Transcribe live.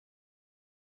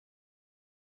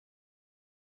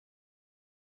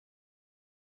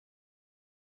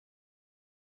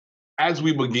as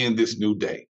we begin this new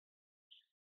day,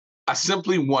 I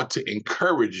simply want to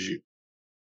encourage you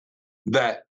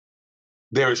that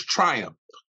there is triumph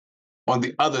on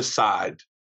the other side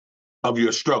of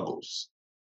your struggles.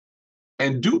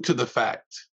 And due to the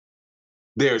fact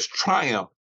there's triumph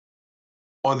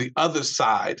on the other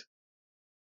side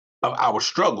of our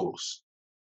struggles,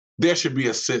 there should be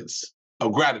a sense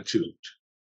of gratitude.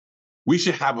 We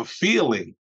should have a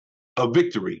feeling of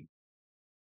victory,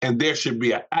 and there should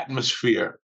be an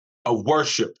atmosphere of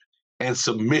worship and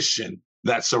submission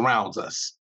that surrounds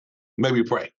us. May we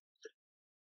pray.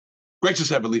 Gracious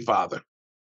Heavenly Father,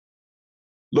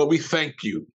 Lord, we thank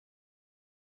you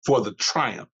for the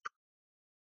triumph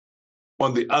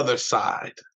on the other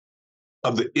side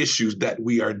of the issues that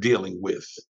we are dealing with.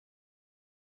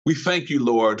 We thank you,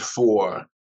 Lord, for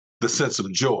the sense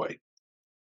of joy.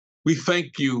 We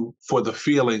thank you for the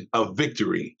feeling of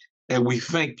victory, and we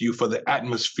thank you for the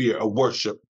atmosphere of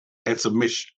worship and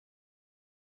submission.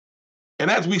 And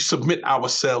as we submit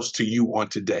ourselves to you on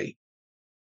today,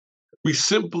 we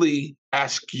simply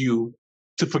ask you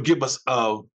to forgive us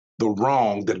of the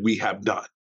wrong that we have done.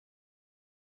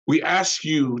 We ask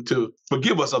you to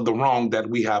forgive us of the wrong that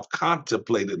we have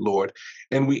contemplated, Lord,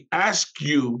 and we ask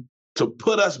you to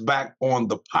put us back on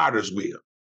the potter's wheel.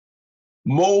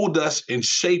 Mold us and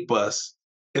shape us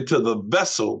into the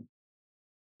vessel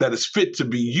that is fit to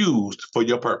be used for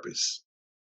your purpose.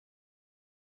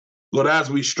 Lord,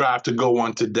 as we strive to go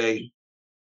on today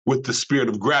with the spirit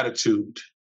of gratitude,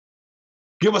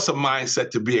 give us a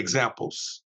mindset to be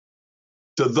examples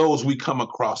to those we come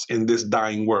across in this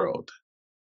dying world.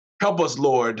 Help us,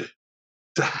 Lord,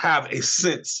 to have a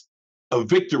sense of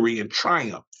victory and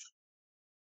triumph,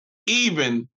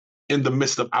 even in the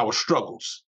midst of our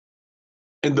struggles,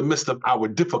 in the midst of our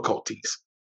difficulties,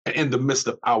 and in the midst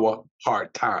of our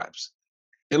hard times.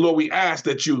 And Lord, we ask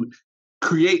that you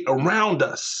create around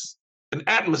us an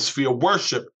atmosphere of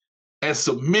worship and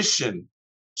submission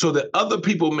so that other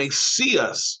people may see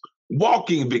us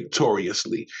walking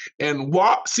victoriously and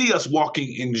see us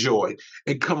walking in joy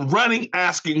and come running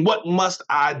asking, what must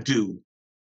I do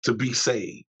to be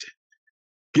saved?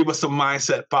 Give us a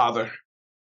mindset, Father,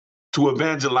 to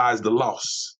evangelize the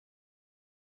lost.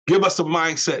 Give us a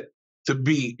mindset to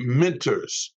be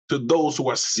mentors to those who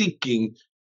are seeking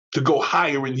to go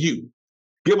higher in you.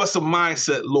 Give us a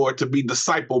mindset, Lord, to be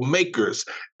disciple makers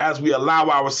as we allow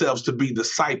ourselves to be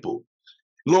discipled.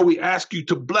 Lord, we ask you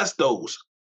to bless those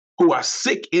who are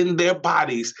sick in their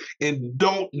bodies and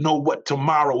don't know what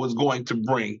tomorrow is going to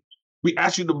bring. We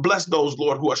ask you to bless those,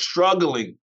 Lord, who are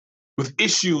struggling with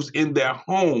issues in their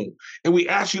home. And we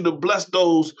ask you to bless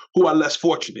those who are less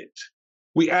fortunate.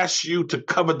 We ask you to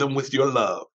cover them with your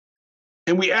love.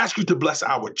 And we ask you to bless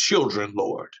our children,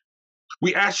 Lord.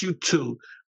 We ask you to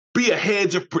be a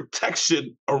hedge of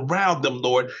protection around them,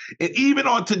 Lord. And even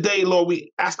on today, Lord,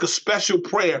 we ask a special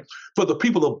prayer for the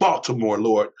people of Baltimore,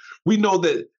 Lord. We know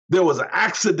that there was an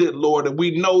accident, Lord, and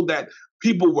we know that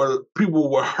people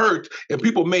were hurt and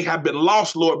people may have been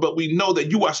lost, Lord, but we know that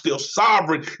you are still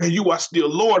sovereign and you are still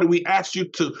Lord. And we ask you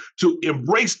to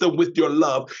embrace them with your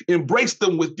love, embrace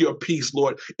them with your peace,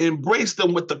 Lord, embrace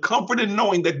them with the comfort in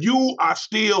knowing that you are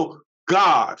still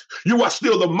God. You are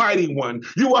still the mighty one.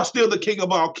 You are still the King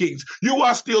of all kings. You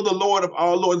are still the Lord of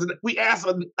all lords. And we ask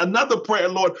another prayer,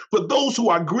 Lord, for those who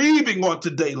are grieving on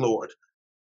today, Lord.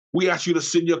 We ask you to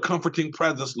send your comforting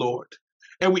presence, Lord.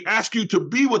 And we ask you to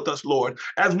be with us, Lord,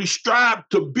 as we strive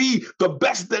to be the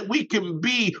best that we can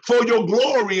be for your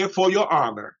glory and for your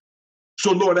honor.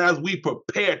 So, Lord, as we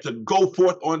prepare to go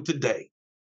forth on today,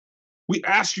 we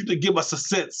ask you to give us a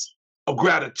sense of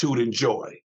gratitude and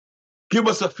joy. Give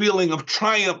us a feeling of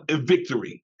triumph and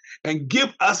victory. And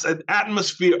give us an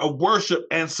atmosphere of worship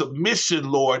and submission,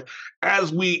 Lord,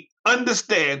 as we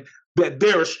understand that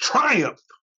there is triumph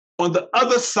on the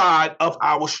other side of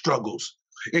our struggles.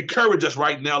 Encourage us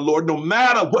right now, Lord, no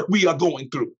matter what we are going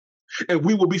through. And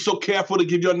we will be so careful to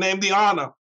give your name the honor,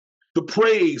 the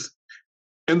praise,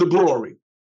 and the glory.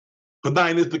 For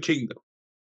thine is the kingdom,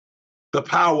 the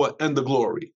power, and the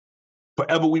glory.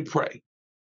 Forever we pray.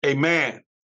 Amen.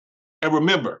 And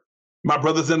remember, my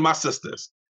brothers and my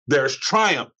sisters, there is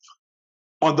triumph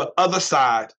on the other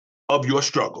side of your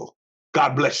struggle.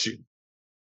 God bless you.